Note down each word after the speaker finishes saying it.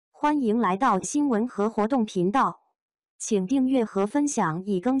欢迎来到新闻和活动频道，请订阅和分享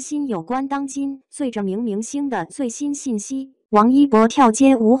以更新有关当今最着名明星的最新信息。王一博跳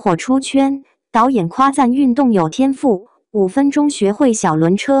街舞火出圈，导演夸赞运动有天赋，5分钟学会小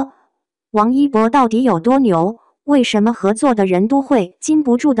轮车。王一博到底有多牛？为什么合作的人都会禁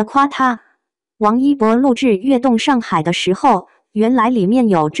不住的夸他？王一博录制《跃动上海》的时候，原来里面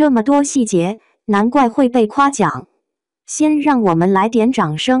有这么多细节，难怪会被夸奖。先让我们来点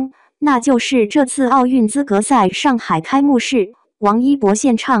掌声，那就是这次奥运资格赛上海开幕式，王一博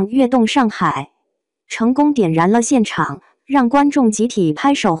献唱《跃动上海》，成功点燃了现场，让观众集体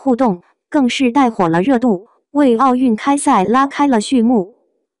拍手互动，更是带火了热度，为奥运开赛拉开了序幕。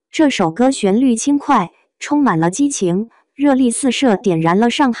这首歌旋律轻快，充满了激情，热力四射，点燃了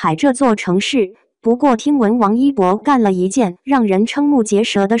上海这座城市。不过听闻王一博干了一件让人瞠目结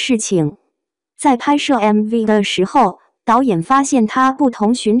舌的事情，在拍摄 MV 的时候，导演发现他不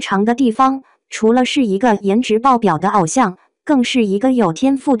同寻常的地方，除了是一个颜值爆表的偶像，更是一个有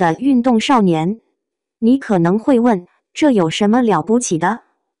天赋的运动少年。你可能会问，这有什么了不起的？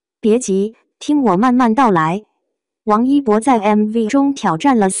别急，听我慢慢道来。王一博在 MV 中挑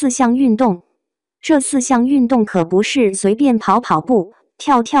战了4项运动，这4项运动可不是随便跑步、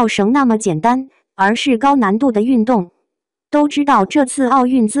跳绳那么简单，而是高难度的运动。都知道这次奥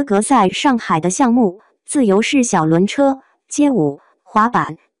运资格赛上海的项目，自由式小轮车、街舞、滑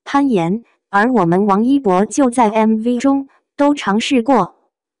板、攀岩，而我们王一博就在 MV 中都尝试过。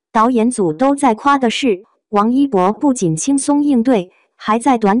导演组都在夸的是，王一博不仅轻松应对，还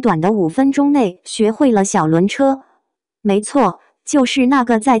在短短的5分钟内学会了小轮车。没错，就是那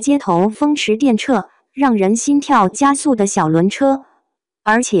个在街头风驰电掣，让人心跳加速的小轮车。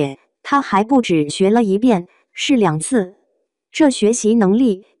而且他还不止学了1遍，是2次。这学习能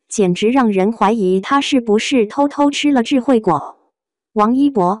力简直让人怀疑他是不是偷偷吃了智慧果。王一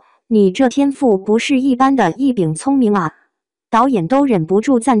博，你这天赋不是一般的一柄聪明啊！导演都忍不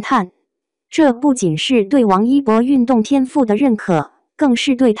住赞叹。这不仅是对王一博运动天赋的认可，更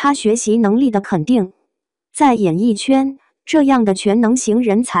是对他学习能力的肯定。在演艺圈，这样的全能型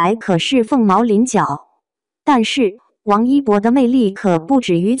人才可是凤毛麟角。但是王一博的魅力可不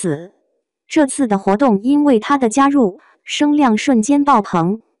止于此。这次的活动因为他的加入，声量瞬间爆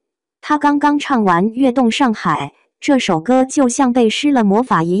棚。他刚刚唱完《跃动上海》，这首歌就像被施了魔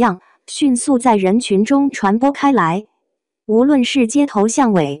法一样，迅速在人群中传播开来。无论是街头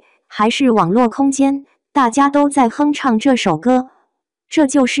巷尾，还是网络空间，大家都在哼唱这首歌。这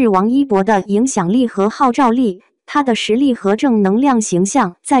就是王一博的影响力和号召力，他的实力和正能量形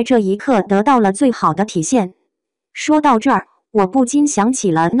象在这一刻得到了最好的体现。说到这儿，我不禁想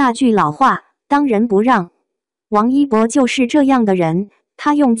起了那句老话，当仁不让。王一博就是这样的人，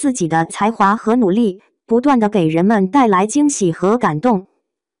他用自己的才华和努力，不断地给人们带来惊喜和感动。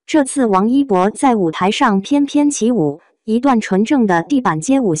这次王一博在舞台上翩翩起舞，一段纯正的地板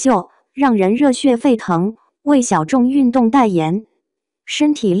街舞秀，让人热血沸腾，为小众运动代言。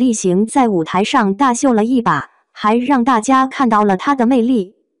身体力行在舞台上大秀了一把，还让大家看到了他的魅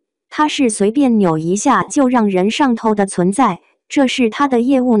力。他是随便扭一下就让人上头的存在，这是他的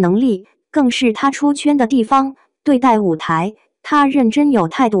业务能力，更是他出圈的地方。对待舞台，他认真有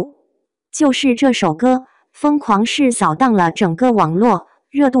态度。就是这首歌，疯狂是扫荡了整个网络，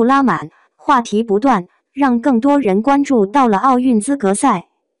热度拉满，话题不断，让更多人关注到了奥运资格赛。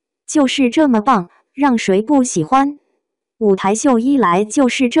就是这么棒，让谁不喜欢？舞台秀一来就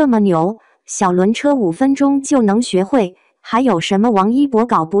是这么牛，小轮车5分钟就能学会，还有什么王一博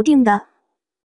搞不定的？